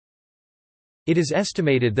It is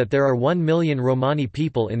estimated that there are 1 million Romani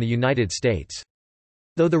people in the United States.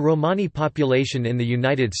 Though the Romani population in the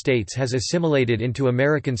United States has assimilated into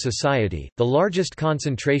American society, the largest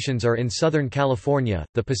concentrations are in Southern California,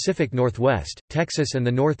 the Pacific Northwest, Texas and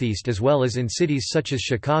the Northeast, as well as in cities such as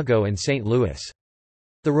Chicago and St. Louis.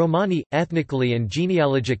 The Romani, ethnically and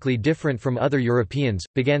genealogically different from other Europeans,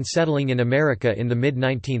 began settling in America in the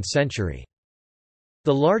mid-19th century.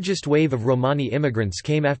 The largest wave of Romani immigrants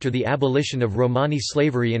came after the abolition of Romani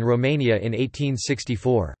slavery in Romania in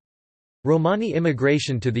 1864. Romani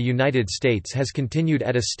immigration to the United States has continued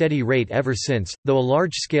at a steady rate ever since, though a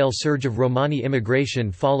large-scale surge of Romani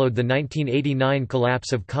immigration followed the 1989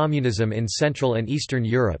 collapse of communism in Central and Eastern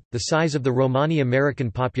Europe. The size of the Romani American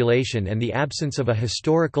population and the absence of a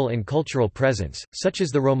historical and cultural presence, such as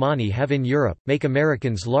the Romani have in Europe, make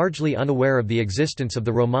Americans largely unaware of the existence of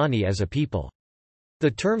the Romani as a people. The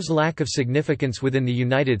term's lack of significance within the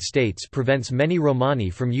United States prevents many Romani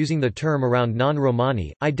from using the term around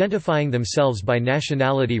non-Romani, identifying themselves by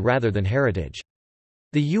nationality rather than heritage.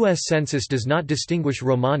 The U.S. Census does not distinguish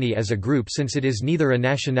Romani as a group since it is neither a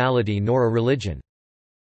nationality nor a religion.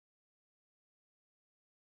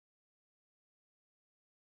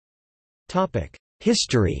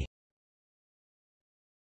 History.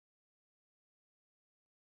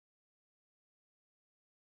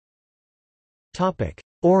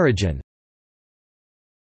 Origin.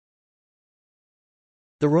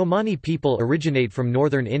 The Romani people originate from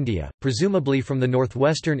northern India, presumably from the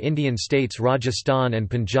northwestern Indian states Rajasthan and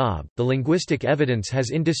Punjab. The linguistic evidence has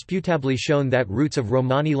indisputably shown that roots of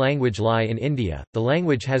Romani language lie in India. The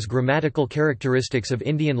language has grammatical characteristics of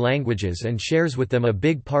Indian languages and shares with them a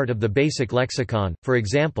big part of the basic lexicon, for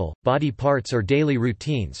example, body parts or daily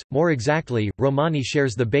routines. More exactly, Romani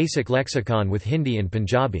shares the basic lexicon with Hindi and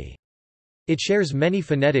Punjabi. It shares many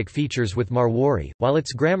phonetic features with Marwari, while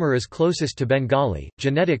its grammar is closest to Bengali.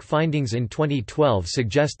 Genetic findings in 2012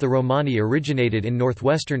 suggest the Romani originated in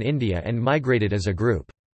northwestern India and migrated as a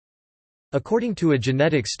group. According to a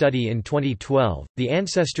genetic study in 2012, the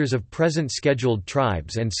ancestors of present scheduled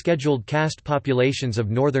tribes and scheduled caste populations of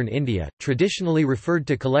northern India, traditionally referred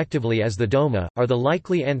to collectively as the Doma, are the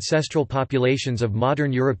likely ancestral populations of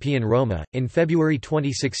modern European Roma. In February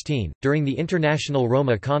 2016, during the International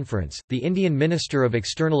Roma Conference, the Indian Minister of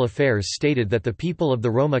External Affairs stated that the people of the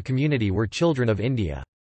Roma community were children of India.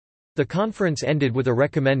 The conference ended with a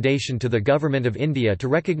recommendation to the Government of India to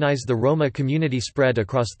recognise the Roma community spread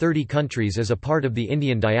across 30 countries as a part of the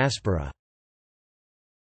Indian diaspora.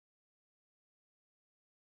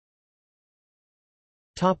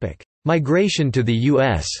 Migration to the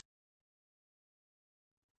U.S.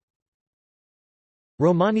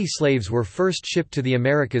 Romani slaves were first shipped to the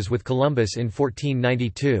Americas with Columbus in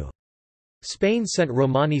 1492. Spain sent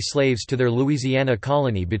Romani slaves to their Louisiana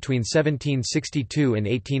colony between 1762 and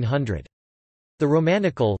 1800. The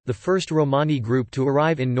Romanical, the first Romani group to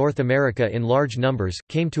arrive in North America in large numbers,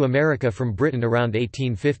 came to America from Britain around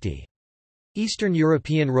 1850. Eastern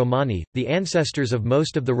European Romani, the ancestors of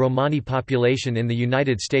most of the Romani population in the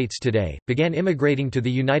United States today, began immigrating to the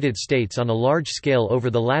United States on a large scale over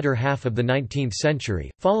the latter half of the 19th century,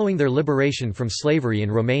 following their liberation from slavery in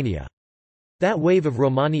Romania. That wave of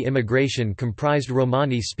Romani immigration comprised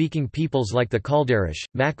Romani-speaking peoples like the Calderish,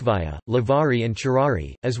 Makvaya, Lavari and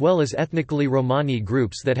Chirari, as well as ethnically Romani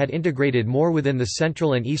groups that had integrated more within the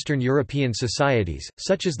Central and Eastern European societies,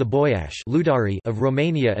 such as the Boyash of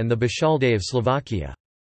Romania and the Bashalde of Slovakia.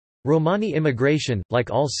 Romani immigration,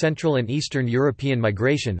 like all Central and Eastern European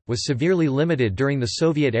migration, was severely limited during the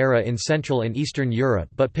Soviet era in Central and Eastern Europe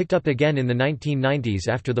but picked up again in the 1990s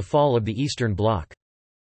after the fall of the Eastern Bloc.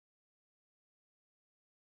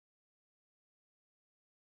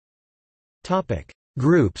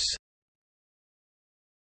 Groups.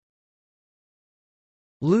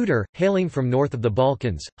 Ludar, hailing from north of the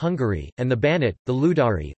Balkans, Hungary, and the Banat, the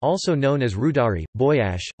Ludari, also known as Rudari,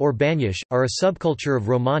 Boyash, or Banyash, are a subculture of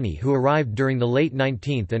Romani who arrived during the late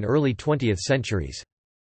 19th and early 20th centuries.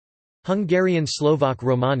 Hungarian Slovak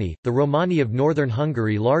Romani, the Romani of northern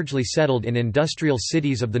Hungary largely settled in industrial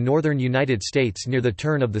cities of the northern United States near the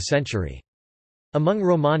turn of the century. Among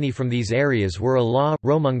Romani from these areas were Ala,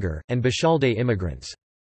 Romungar, and Bashalde immigrants.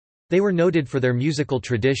 They were noted for their musical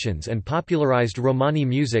traditions and popularized Romani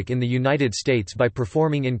music in the United States by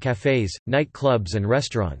performing in cafes, night clubs and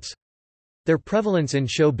restaurants. Their prevalence in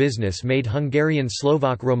show business made Hungarian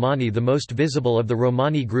Slovak Romani the most visible of the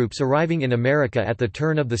Romani groups arriving in America at the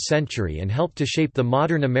turn of the century and helped to shape the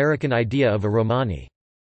modern American idea of a Romani.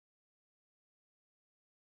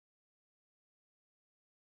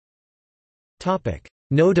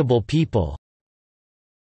 Notable people.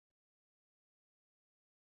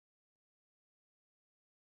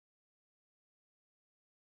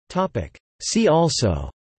 See also: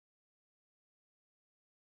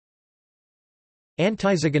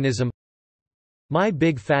 Antiziganism, My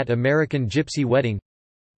Big Fat American Gypsy Wedding,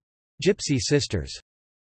 Gypsy Sisters.